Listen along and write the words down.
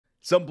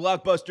Some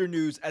blockbuster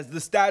news as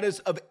the status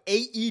of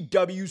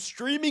AEW's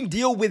streaming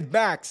deal with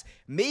Max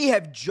may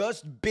have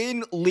just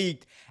been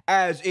leaked,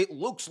 as it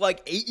looks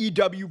like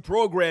AEW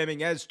programming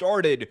has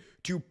started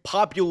to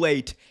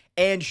populate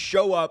and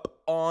show up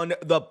on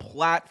the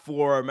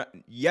platform.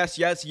 Yes,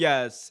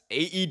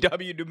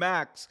 AEW to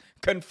Max.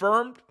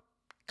 Confirmed?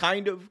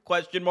 Kind of,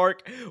 question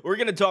mark. We're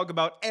going to talk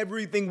about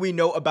everything we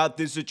know about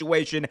this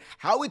situation,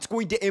 how it's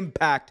going to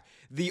impact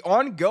the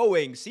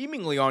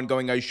seemingly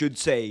ongoing, I should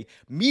say,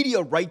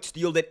 media rights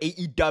deal that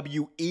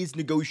AEW is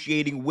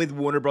negotiating with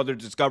Warner Brothers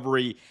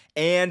Discovery,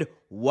 and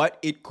what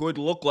it could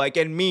look like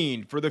and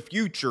mean for the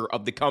future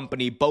of the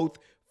company, both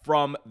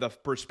from the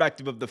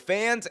perspective of the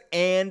fans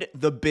and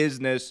the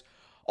business.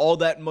 All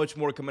that and much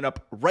more coming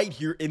up right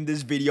here in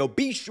this video.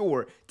 Be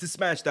sure to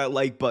smash that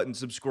like button,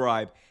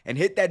 subscribe, and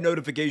hit that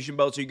notification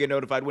bell so you get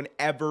notified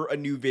whenever a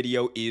new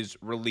video is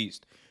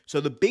released. So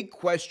the big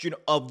question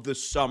of the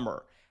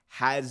summer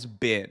has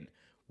been,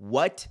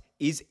 what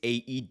is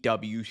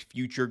AEW's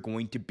future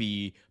going to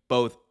be,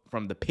 both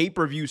from the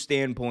pay-per-view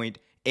standpoint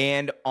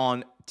and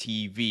on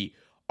TV?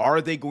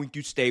 Are they going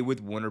to stay with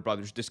Warner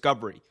Brothers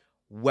Discovery?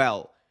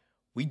 Well,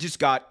 we just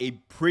got a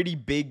pretty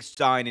big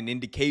sign and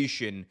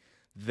indication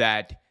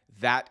that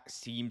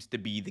seems to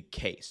be the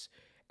case,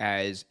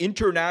 as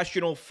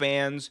international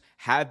fans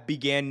have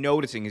began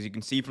noticing, as you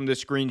can see from the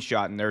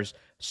screenshot, and there's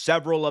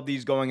several of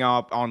these going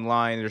up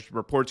online, there's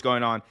reports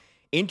going on.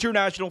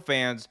 International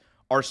fans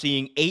are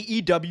seeing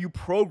AEW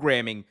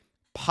programming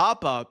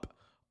pop up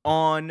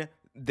on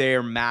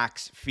their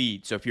Max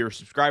feed. So if you're a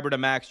subscriber to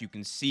Max, you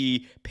can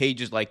see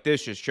pages like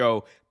this just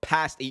show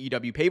past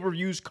AEW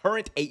pay-per-views,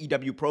 current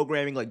AEW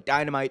programming like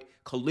Dynamite,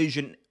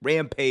 Collision,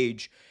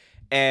 Rampage,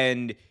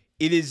 and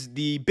it is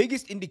the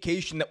biggest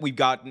indication that we've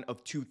gotten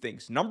of two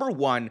things. Number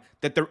one,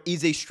 that there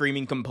is a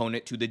streaming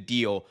component to the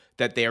deal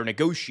that they are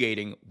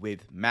negotiating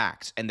with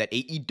Max, and that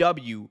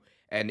AEW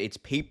and its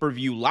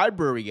pay-per-view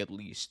library, at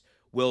least,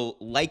 will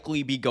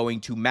likely be going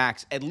to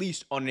Max, at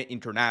least on an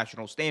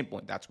international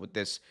standpoint. That's what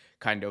this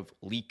kind of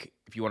leak,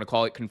 if you want to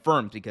call it,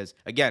 confirms, because,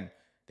 again,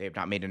 they have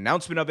not made an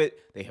announcement of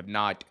it. They have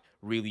not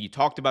really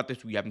talked about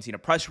this. We haven't seen a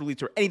press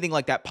release or anything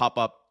like that pop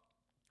up.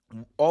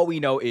 All we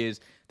know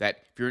is that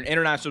if you're an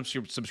international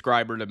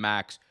subscriber to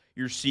Max,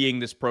 you're seeing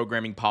this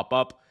programming pop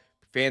up.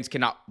 Fans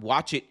cannot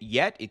watch it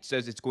yet. It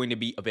says it's going to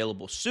be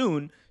available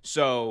soon.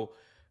 So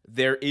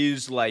there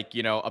is, like,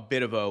 you know, a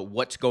bit of a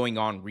what's going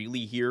on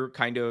really here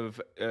kind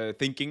of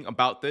thinking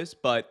about this.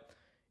 But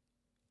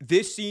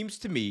this seems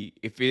to me,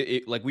 if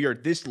it like we are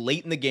this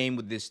late in the game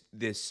with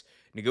this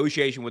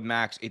negotiation with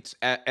Max, it's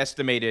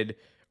estimated,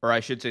 or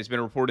I should say it's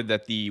been reported,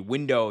 that the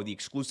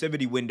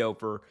exclusivity window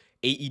for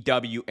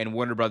AEW and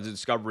Warner Brothers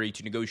Discovery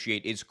to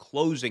negotiate is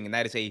closing, and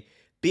that is a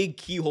big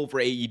keyhole for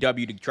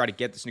AEW to try to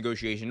get this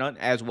negotiation done,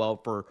 as well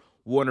for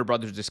Warner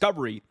Brothers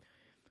Discovery.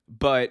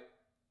 But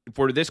if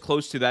we're this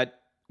close to that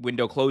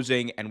window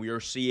closing, and we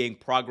are seeing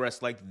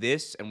progress like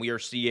this, and we are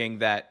seeing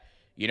that,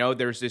 you know,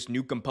 there's this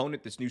new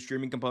component, this new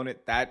streaming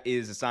component, that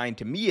is a sign,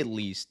 to me at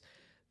least,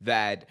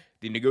 that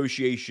the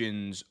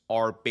negotiations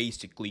are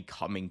basically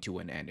coming to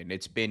an end. And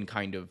it's been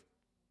kind of,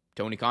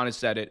 Tony Khan has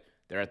said it,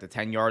 they're at the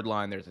 10-yard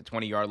line, they're at the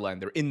 20-yard line,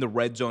 they're in the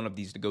red zone of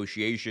these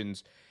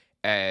negotiations,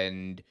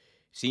 and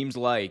seems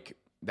like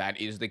that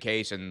is the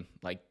case, and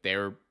like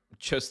they're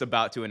just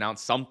about to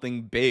announce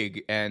something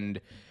big. And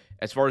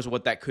as far as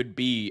what that could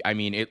be, I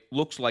mean, it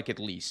looks like, at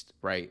least,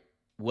 right,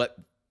 what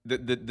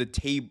the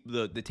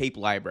tape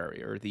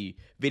library, or the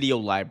video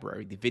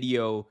library, the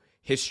video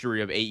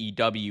history of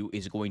AEW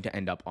is going to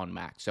end up on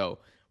Max. So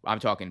I'm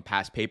talking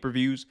past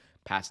pay-per-views,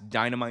 past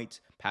Dynamites,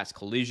 past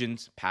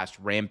Collisions, past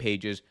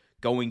Rampages,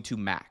 going to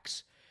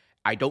Max.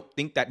 I don't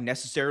think that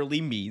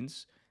necessarily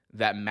means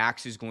that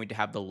Max is going to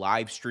have the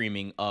live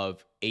streaming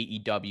of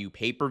AEW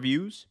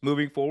pay-per-views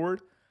moving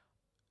forward.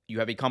 You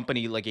have a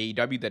company like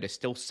AEW that is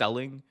still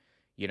selling,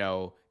 you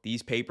know,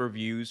 these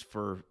pay-per-views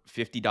for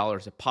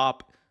 $50 a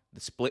pop. The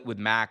split with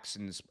Max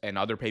and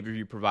other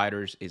pay-per-view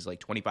providers is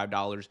like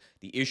 $25.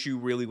 The issue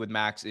really with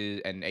Max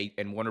is,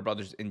 and Warner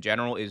Brothers in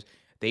general, is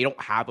they don't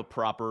have a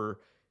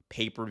proper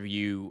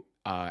pay-per-view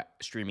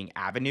streaming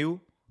avenue.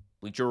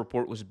 Bleacher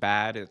Report was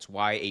bad. It's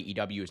why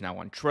AEW is now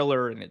on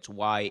Triller, and it's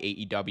why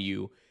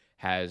AEW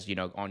has, you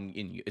know,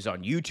 is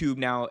on YouTube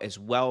now as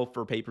well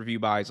for pay-per-view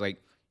buys.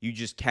 Like, you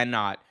just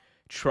cannot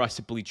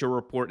trust Bleacher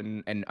Report,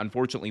 and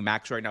unfortunately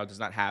Max right now does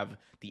not have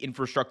the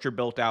infrastructure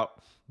built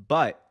out.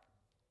 But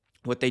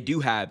what they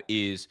do have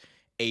is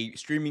a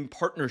streaming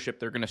partnership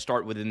they're going to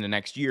start within the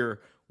next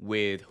year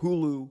with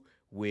Hulu,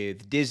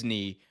 with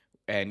Disney,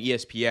 and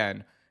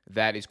ESPN,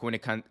 that is going to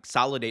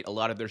consolidate a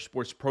lot of their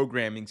sports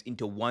programmings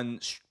into one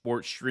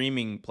sports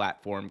streaming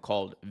platform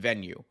called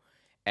Venue.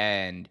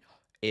 And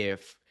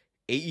if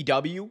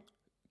AEW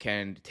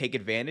can take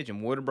advantage,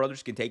 and Warner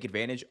Brothers can take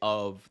advantage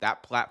of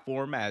that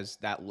platform as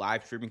that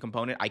live streaming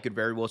component, I could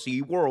very well see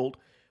a world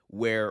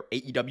where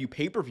AEW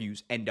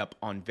pay-per-views end up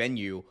on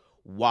Venue,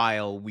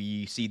 while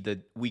we see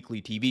the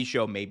weekly TV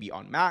show maybe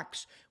on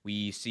Max.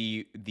 We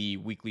see the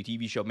weekly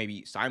TV show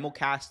maybe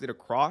simulcasted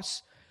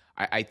across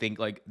I think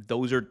like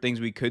those are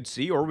things we could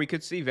see, or we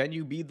could see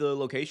venue be the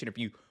location. If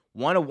you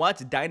want to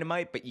watch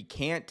Dynamite, but you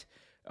can't,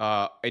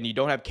 and you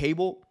don't have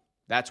cable,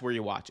 that's where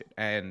you watch it.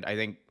 And I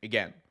think,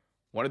 again,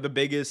 one of the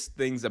biggest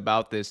things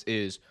about this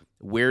is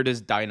where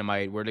does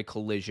Dynamite, where did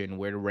Collision,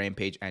 where did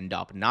Rampage end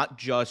up? Not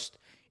just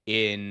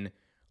in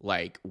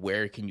like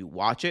where can you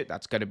watch it?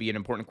 That's going to be an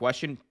important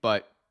question,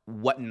 but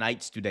what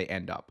nights do they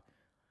end up?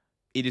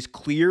 It is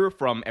clear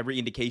from every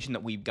indication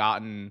that we've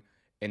gotten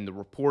in the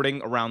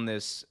reporting around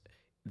this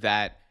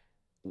that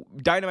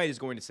Dynamite is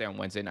going to stay on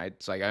Wednesday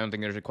nights. Like, I don't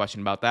think there's a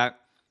question about that.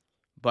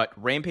 But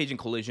Rampage and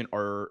Collision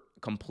are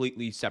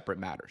completely separate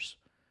matters.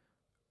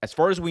 As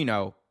far as we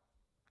know,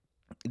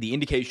 the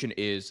indication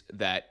is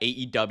that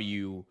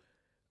AEW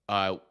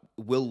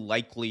will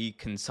likely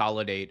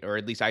consolidate, or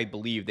at least I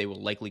believe they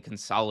will likely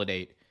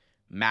consolidate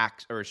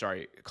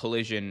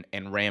Collision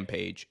and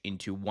Rampage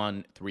into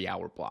one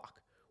 3-hour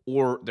block,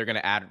 or they're going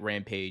to add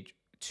Rampage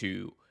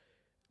to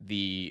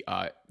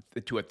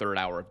to a third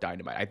hour of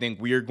Dynamite. I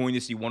think we are going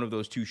to see one of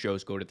those two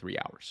shows go to 3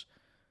 hours.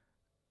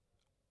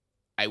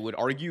 I would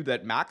argue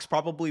that Max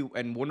probably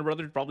and Warner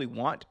Brothers probably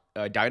want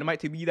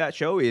Dynamite to be that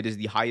show. It is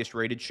the highest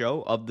rated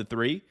show of the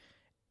three,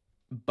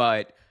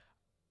 but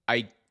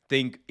I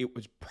think it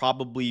would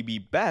probably be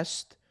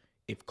best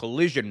if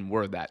Collision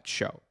were that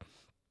show.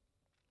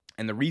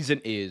 And the reason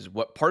is,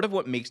 part of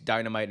what makes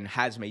Dynamite and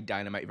has made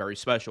Dynamite very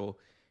special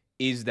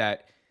is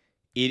that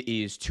it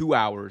is 2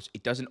 hours.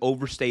 It doesn't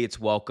overstay its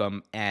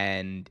welcome,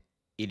 and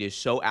it is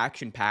so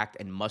action-packed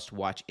and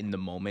must-watch in the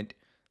moment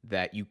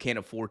that you can't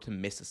afford to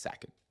miss a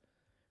second.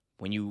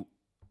 When you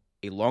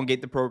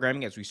elongate the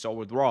programming, as we saw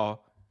with Raw,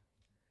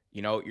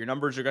 your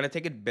numbers are going to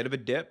take a bit of a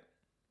dip,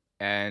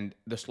 and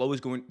the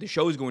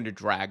show is going to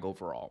drag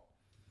overall.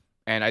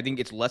 And I think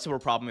it's less of a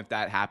problem if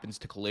that happens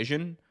to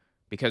Collision,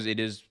 because it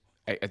is,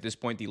 at this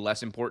point, the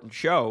less important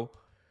show,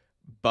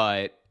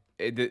 but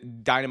the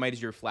Dynamite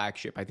is your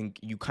flagship. I think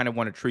you kind of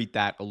want to treat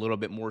that a little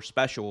bit more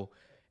special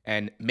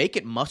and make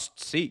it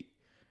must-see.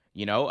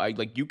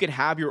 You can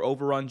have your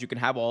overruns, you can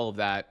have all of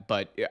that,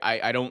 but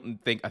I don't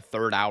think a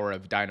third hour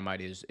of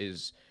Dynamite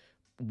is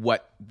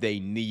what they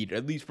need,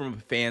 at least from a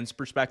fan's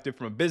perspective.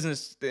 From a business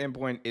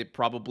standpoint, it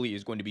probably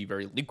is going to be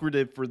very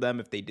lucrative for them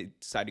if they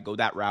decide to go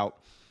that route.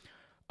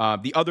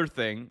 The other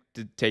thing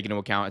to take into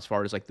account as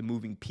far as like the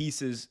moving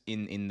pieces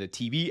in the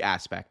TV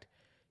aspect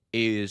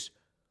is,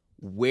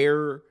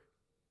 where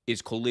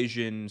is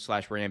Collision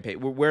 / Rampage?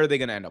 Where are they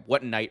going to end up?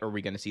 What night are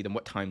we going to see them?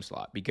 What time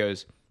slot?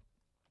 Because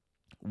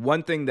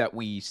one thing that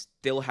we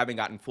still haven't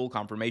gotten full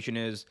confirmation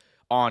is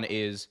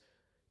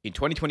in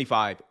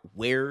 2025,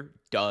 where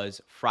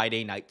does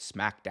Friday Night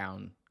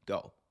SmackDown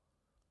go?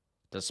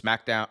 Does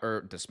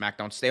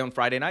SmackDown stay on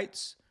Friday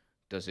nights?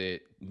 Does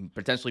it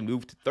potentially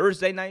move to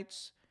Thursday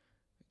nights?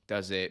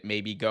 Does it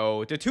maybe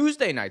go to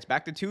Tuesday nights,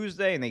 back to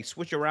Tuesday, and they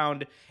switch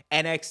around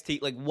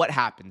NXT? Like, what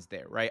happens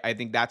there, right? I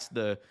think that's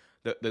the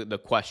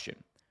question.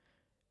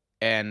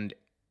 And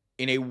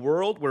in a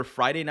world where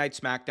Friday Night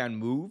SmackDown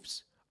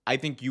moves, I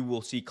think you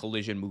will see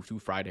Collision move to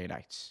Friday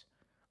nights.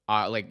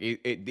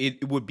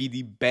 It would be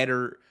the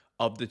better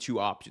of the two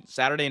options.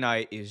 Saturday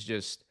night is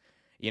just,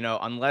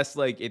 unless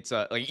it's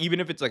even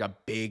if it's like a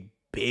big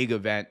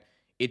event,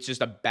 it's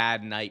just a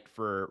bad night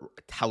for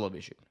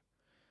television.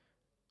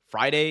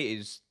 Friday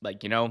is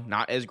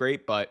not as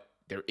great, but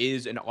there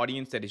is an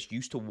audience that is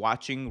used to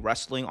watching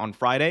wrestling on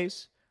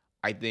Fridays.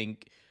 I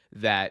think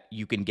that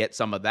you can get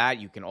some of that.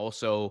 You can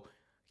also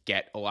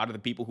get a lot of the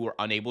people who are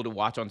unable to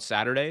watch on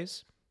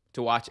Saturdays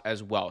to watch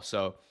as well.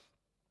 So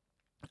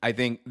I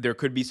think there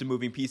could be some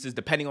moving pieces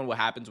depending on what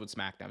happens with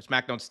SmackDown. If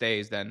SmackDown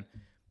stays, then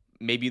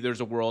maybe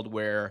there's a world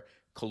where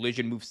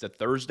Collision moves to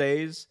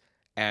Thursdays,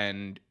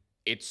 and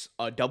it's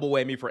a double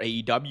whammy for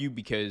AEW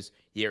because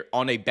you're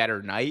on a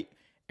better night.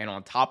 And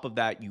on top of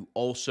that, you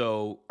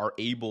also are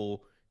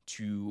able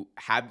to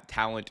have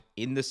talent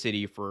in the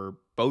city for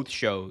both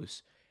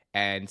shows.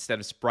 And instead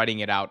of spreading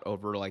it out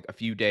over like a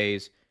few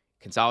days,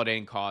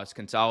 consolidating costs,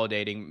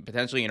 consolidating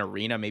potentially an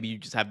arena, maybe you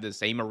just have the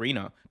same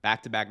arena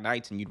back-to-back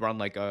nights, and you'd run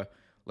like a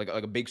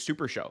big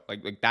super show.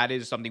 Like that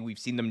is something we've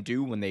seen them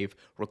do when they've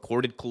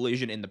recorded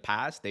Collision in the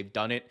past. They've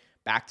done it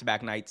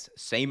back-to-back nights,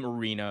 same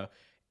arena,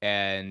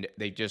 and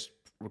they just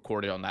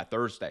recorded on that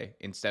Thursday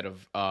instead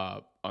of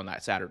on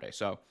that Saturday.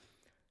 So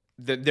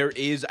there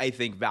is, I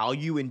think,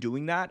 value in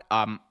doing that.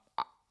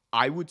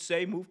 I would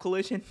say move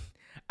Collision.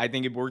 I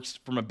think it works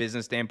from a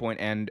business standpoint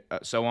and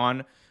so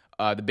on.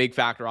 The big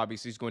factor,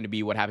 obviously, is going to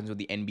be what happens with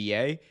the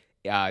NBA.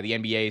 The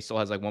NBA still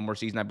has like one more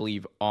season, I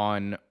believe,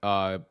 on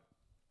TNT,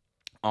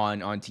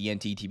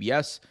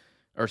 TBS,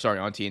 or sorry,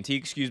 on TNT,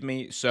 excuse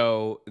me.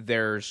 So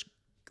they're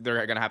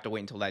going to have to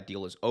wait until that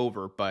deal is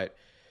over. But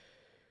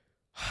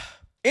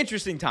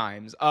interesting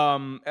times.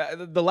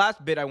 The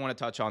last bit I want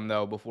to touch on,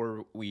 though,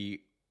 before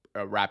we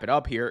wrap it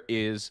up here,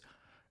 is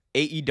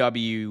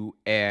AEW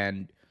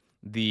and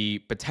the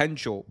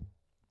potential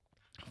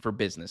for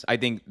business. I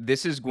think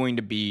this is going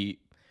to be,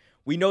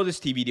 we know this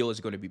TV deal is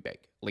going to be big.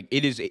 Like,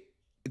 it is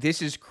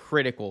this is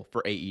critical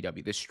for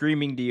AEW. The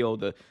streaming deal,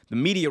 the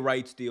media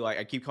rights deal.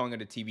 I keep calling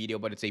it a TV deal,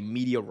 but it's a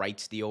media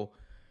rights deal.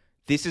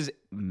 This is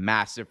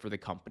massive for the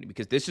company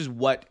because this is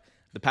what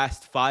the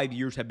past 5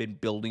 years have been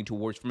building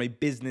towards from a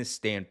business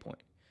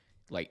standpoint.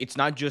 Like, it's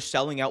not just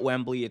selling out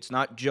Wembley. It's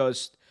not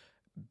just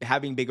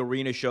having big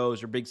arena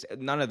shows or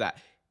none of that.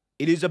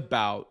 It is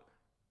about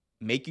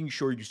making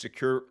sure you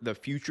secure the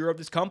future of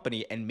this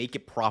company and make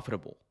it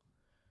profitable.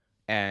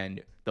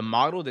 And the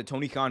model that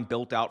Tony Khan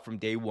built out from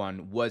day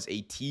one was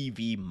a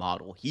TV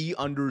model. He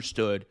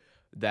understood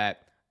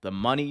that the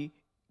money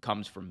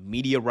comes from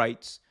media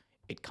rights.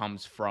 It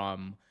comes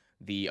from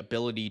the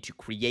ability to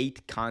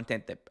create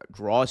content that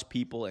draws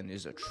people and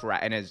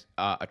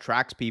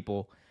attracts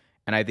people.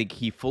 And I think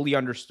he fully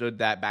understood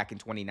that back in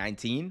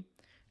 2019.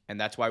 And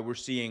that's why we're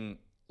seeing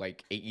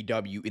like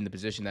AEW in the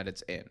position that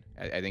it's in.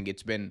 I think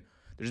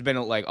there's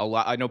been like a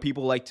lot. I know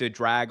people like to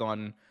drag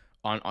on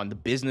the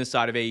business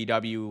side of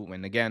AEW.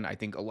 And again, I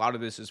think a lot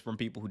of this is from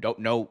people who don't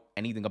know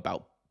anything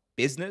about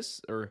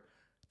business or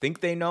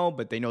think they know,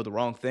 but they know the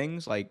wrong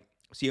things. Like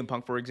CM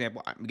Punk, for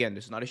example. Again,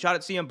 this is not a shot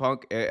at CM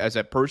Punk as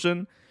a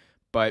person,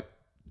 but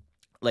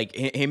like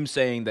him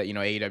saying that,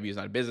 AEW is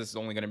not a business, it's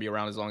only going to be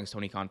around as long as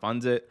Tony Khan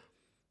funds it.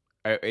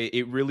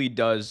 It really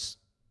does.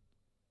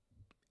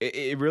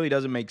 It really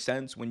doesn't make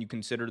sense when you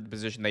consider the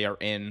position they are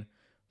in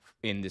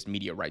this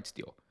media rights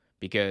deal,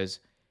 because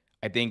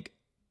I think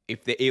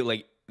if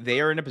they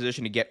are in a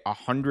position to get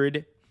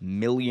 $100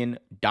 million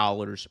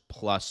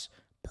plus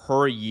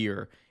per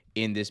year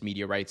in this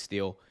media rights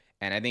deal,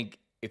 and I think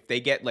if they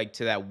get like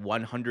to that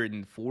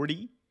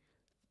 $140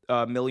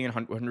 million,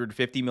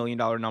 $150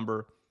 million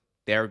number,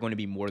 they're going to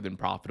be more than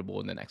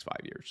profitable in the next 5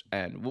 years.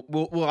 And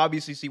we'll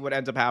obviously see what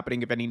ends up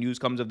happening if any news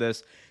comes of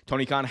this.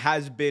 Tony Khan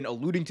has been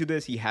alluding to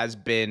this. He has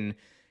been,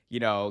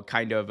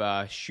 kind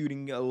of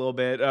shooting a little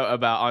bit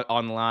about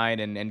online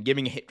and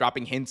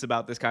dropping hints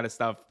about this kind of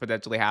stuff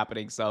potentially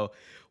happening. So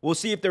we'll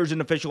see if there's an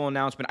official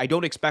announcement. I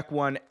don't expect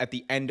one at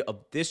the end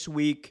of this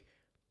week.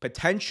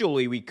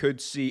 Potentially, we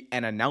could see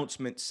an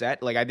announcement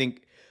set. Like, I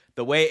think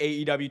the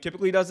way AEW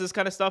typically does this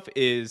kind of stuff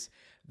is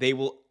they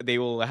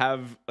will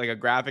have like a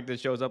graphic that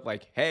shows up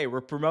like, hey,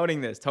 we're promoting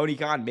this. Tony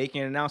Khan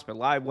making an announcement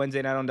live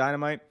Wednesday night on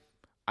Dynamite.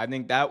 I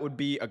think that would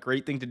be a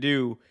great thing to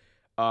do.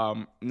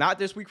 Not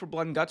this week for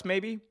Blood and Guts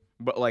maybe,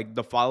 but like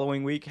the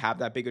following week, have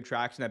that big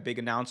attraction, that big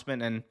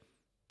announcement, and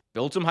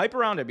build some hype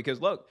around it.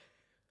 Because look,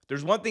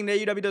 there's one thing that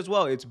AEW does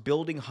well. It's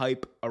building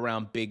hype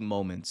around big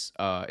moments,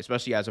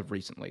 especially as of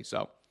recently.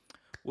 So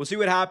we'll see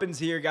what happens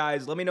here,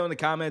 guys. Let me know in the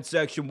comments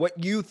section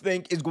what you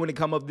think is going to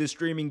come of this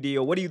streaming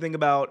deal. What do you think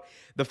about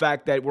the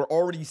fact that we're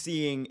already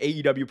seeing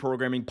AEW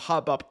programming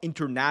pop up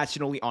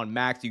internationally on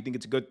Max? Do you think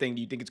it's a good thing?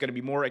 Do you think it's going to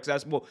be more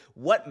accessible?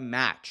 What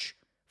match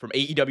from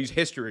AEW's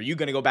history are you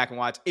going to go back and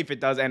watch if it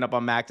does end up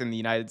on Max in the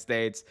United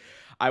States?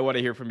 I want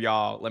to hear from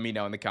y'all. Let me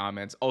know in the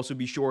comments. Also,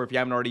 be sure, if you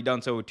haven't already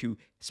done so, to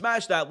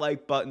smash that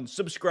like button,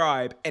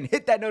 subscribe, and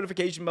hit that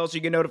notification bell so you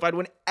get notified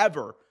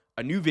whenever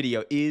a new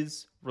video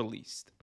is released.